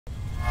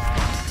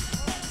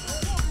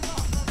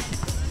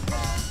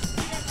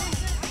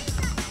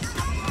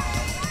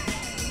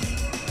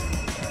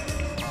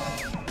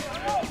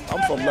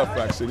I'm from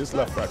Lefrak City. This is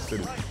Lefrak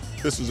City.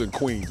 This was in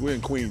Queens. We're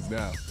in Queens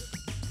now.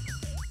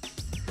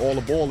 All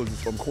the ballers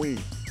is from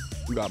Queens.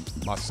 We got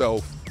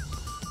myself,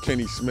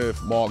 Kenny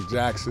Smith, Mark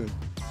Jackson.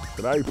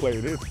 But I ain't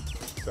playing this.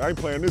 I ain't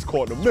playing this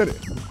court in a minute.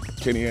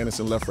 Kenny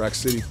Anderson, Lefrak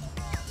City.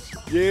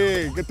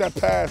 Yeah, get that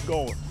pass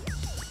going.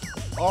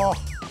 Oh.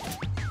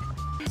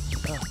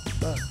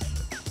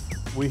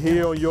 We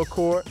here on your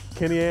court,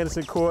 Kenny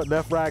Anderson court,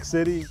 Lefrak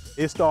City.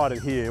 It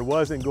started here. It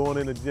wasn't going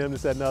in the gym,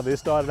 this, that, and other. It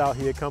started out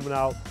here, coming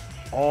out,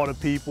 all the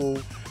people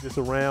just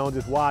around,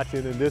 just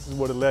watching, and this is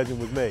where the legend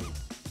was made.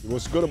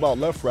 What's good about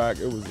Lefrak,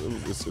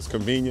 it's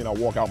convenient. I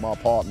walk out my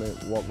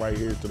apartment, walk right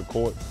here to the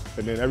court,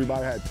 and then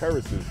everybody had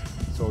terraces.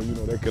 So, you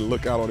know, they could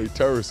look out on their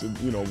terrace and,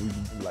 you know,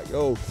 we'd be like,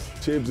 oh,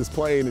 Chibbs is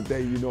playing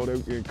today, you know, they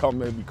can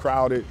come and be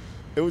crowded.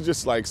 It was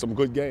just like some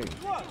good games.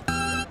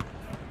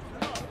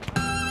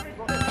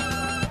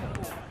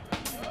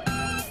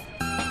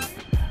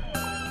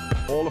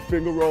 All the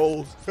finger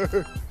rolls,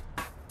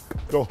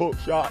 the hook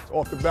shots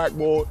off the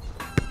backboard.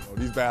 You know,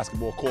 these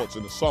basketball courts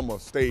in the summer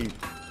stayed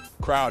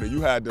crowded.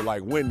 You had to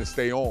like win to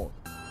stay on.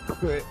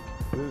 Quick.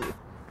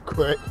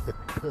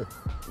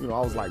 You know, I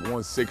was like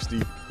 160,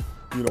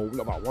 you know,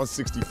 about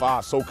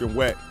 165, soaking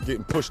wet,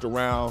 getting pushed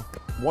around.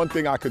 One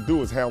thing I could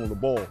do is handle the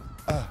ball.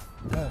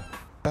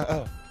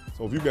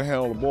 So if you can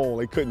handle the ball,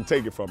 they couldn't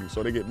take it from you.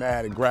 So they get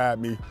mad and grab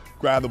me,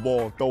 grab the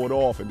ball and throw it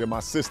off. And then my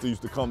sister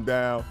used to come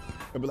down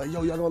and be like,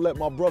 yo, y'all gonna let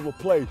my brother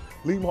play.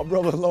 Leave my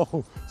brother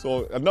alone.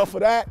 So enough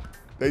of that,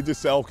 they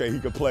just said, okay, he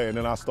could play. And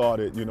then I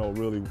started, you know,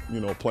 really, you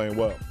know, playing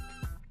well.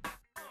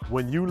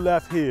 When you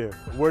left here,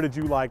 where did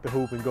you like to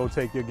hoop and go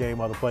take your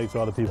game other places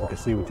so other people could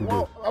see what you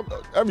do?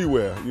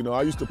 Everywhere. You know,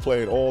 I used to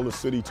play at all the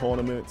city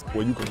tournaments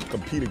where you can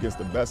compete against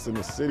the best in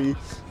the city.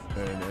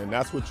 And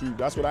that's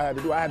what I had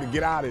to do. I had to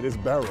get out of this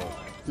barrel.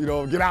 You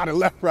know, get out of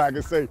Lefrak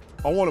and say,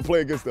 I want to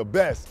play against the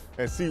best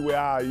and see where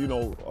I, you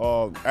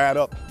know, add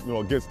up, you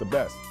know, against the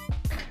best.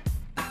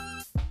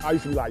 I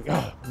used to be like,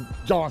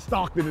 John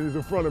Stockton is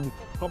in front of me.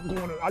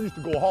 I used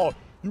to go hard.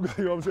 You know what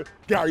I'm saying?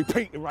 Gary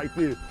Payton right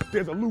there.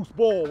 There's a loose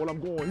ball when I'm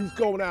going. He's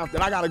going after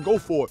it. I got to go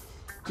for it.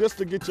 Just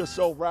to get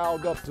yourself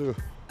riled up to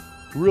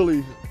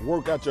really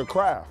work at your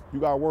craft. You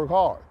got to work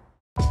hard.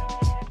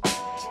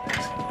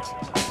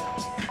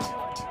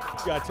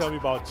 You got to tell me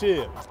about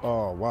Chibbs.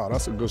 Oh, wow,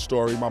 that's a good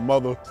story. My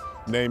mother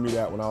named me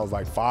that when I was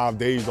like 5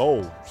 days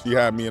old. She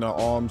had me in her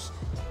arms,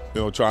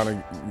 you know, trying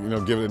to, you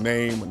know, give it a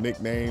name, a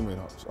nickname,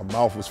 and her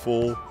mouth was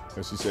full.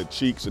 And she said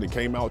Cheeks, and it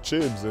came out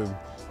Chibbs. And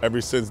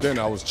ever since then,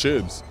 I was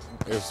Chibbs.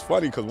 It's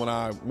funny because when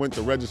I went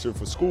to register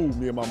for school,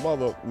 me and my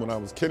mother, when I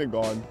was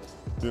kindergarten,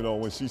 you know,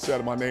 when she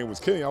said my name was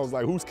Kenny, I was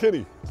like, who's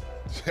Kenny?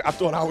 I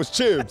thought I was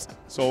Chibbs.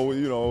 So,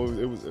 you know,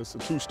 it's a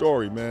true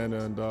story, man,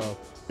 and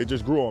it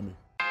just grew on me.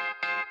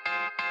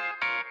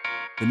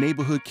 The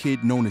neighborhood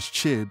kid known as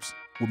Chibbs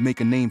would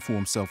make a name for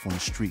himself on the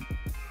street.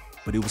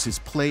 But it was his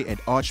play at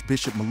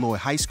Archbishop Molloy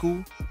High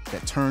School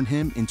that turned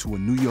him into a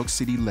New York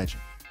City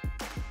legend.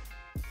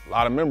 A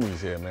lot of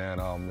memories here, man.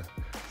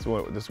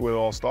 This is where it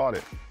all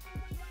started.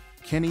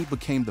 Kenny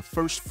became the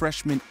first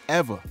freshman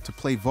ever to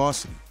play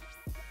varsity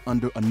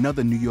under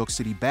another New York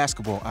City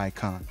basketball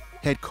icon,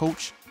 head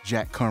coach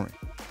Jack Curran.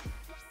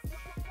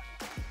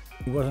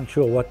 He wasn't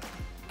sure what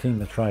team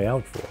to try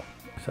out for.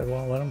 I said,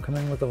 well, let him come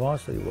in with the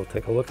varsity. We'll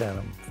take a look at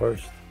him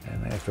first.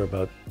 And after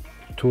about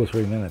 2 or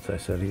 3 minutes, I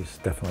said, he's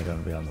definitely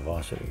going to be on the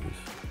varsity.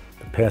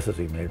 The passes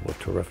he made were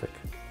terrific.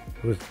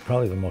 It was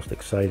probably the most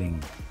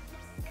exciting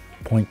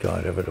point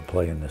guard ever to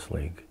play in this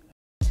league.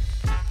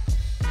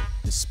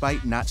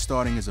 Despite not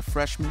starting as a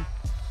freshman,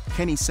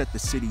 Kenny set the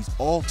city's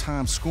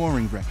all-time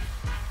scoring record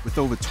with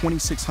over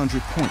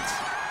 2,600 points,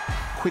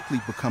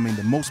 quickly becoming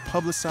the most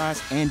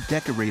publicized and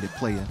decorated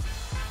player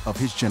of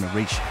his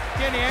generation.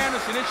 Kenny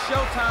Anderson, it's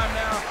showtime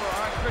now for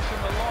Archbishop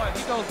Molloy.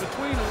 He goes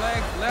between the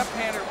legs,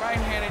 left-handed,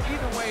 right-handed.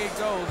 Either way it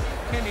goes,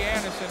 Kenny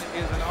Anderson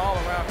is an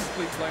all-around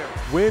complete player.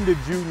 When did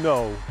you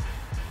know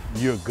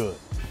you're good?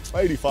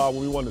 85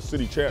 when we won the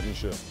city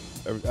championship.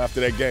 After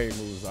that game, it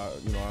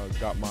was, you know, I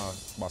got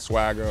my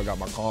swagger, I got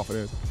my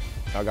confidence.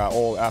 I got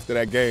all, after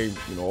that game,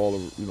 you know, all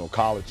the, you know,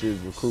 colleges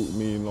recruiting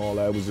me and all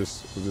that. It was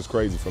just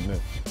crazy from there.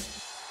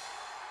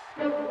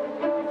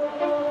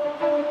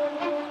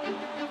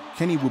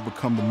 Kenny would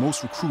become the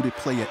most recruited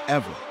player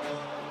ever,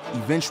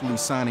 eventually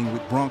signing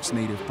with Bronx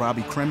native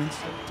Bobby Cremins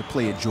to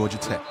play at Georgia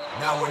Tech.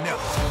 Now or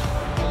never.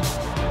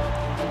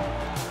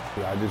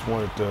 I just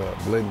wanted to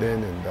blend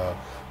in and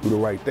do the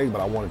right thing,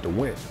 but I wanted to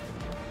win.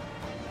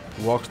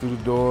 He walks through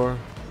the door.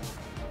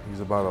 He's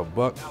about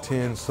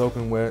 $110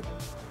 soaking wet.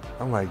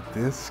 I'm like,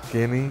 this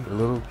skinny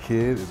little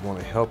kid is going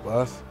to help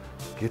us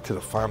get to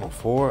the Final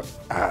Four?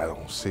 I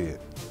don't see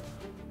it.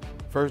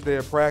 First day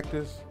of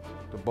practice,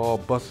 the ball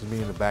busts me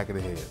in the back of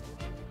the head.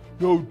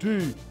 Yo,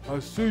 D, I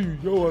see you,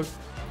 yo.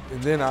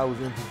 And then I was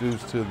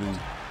introduced to the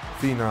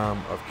phenom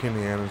of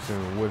Kenny Anderson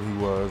and what he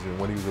was and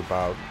what he was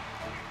about.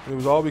 And it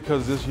was all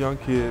because this young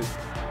kid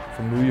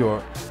from New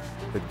York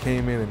that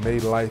came in and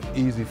made life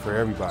easy for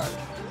everybody.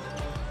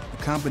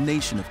 The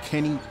combination of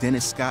Kenny,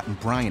 Dennis Scott, and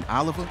Brian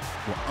Oliver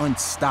were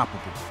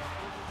unstoppable.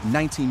 In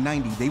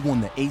 1990, they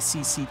won the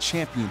ACC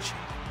Championship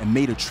and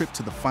made a trip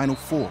to the Final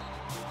Four,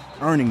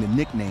 earning the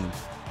nickname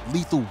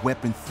Lethal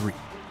Weapon 3.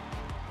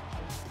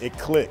 It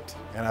clicked,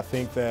 and I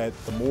think that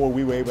the more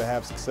we were able to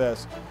have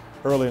success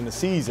early in the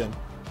season,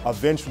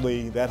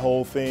 eventually that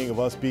whole thing of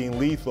us being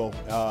lethal,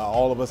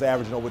 all of us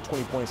averaging over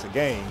 20 points a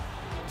game,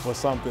 was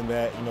something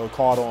that, you know,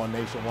 caught on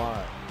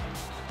nationwide.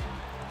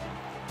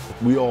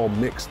 We all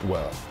mixed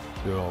well.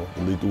 You know,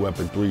 the Lethal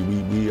Weapon 3, we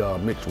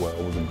mixed well.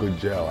 It was a good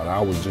gel, and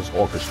I was just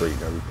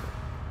orchestrating everything.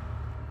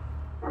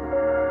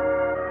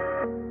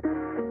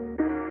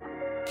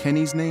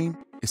 Kenny's name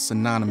is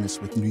synonymous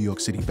with New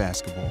York City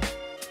basketball.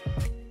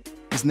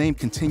 His name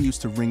continues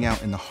to ring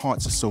out in the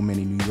hearts of so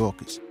many New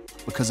Yorkers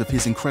because of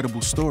his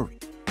incredible story.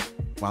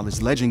 While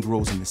his legend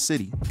grows in the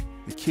city,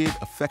 the kid,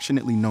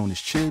 affectionately known as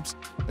Chibbs,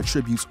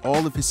 attributes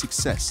all of his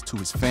success to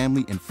his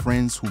family and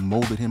friends who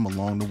molded him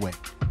along the way.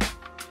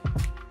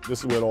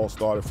 This is where it all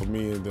started for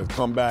me, and the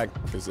comeback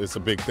it's a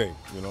big thing,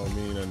 you know what I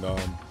mean? And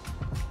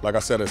like I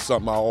said, it's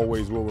something I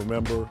always will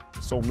remember.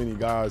 So many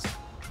guys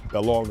that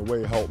along the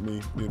way helped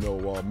me, you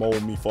know,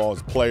 mold me for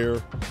as a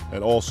player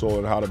and also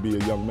in how to be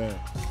a young man.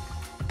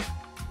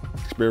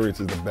 Experience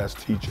is the best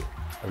teacher.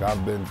 Like,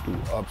 I've been through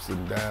ups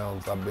and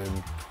downs. I've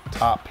been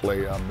top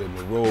player. I've been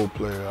the role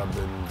player. I've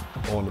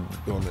been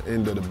on the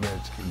end of the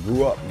bench. I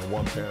grew up in a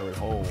one-parent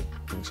home.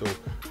 And so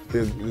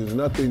there's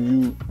nothing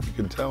you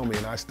can tell me,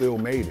 and I still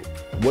made it.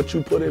 What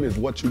you put in is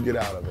what you get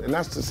out of it. And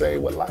that's the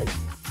same with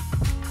life.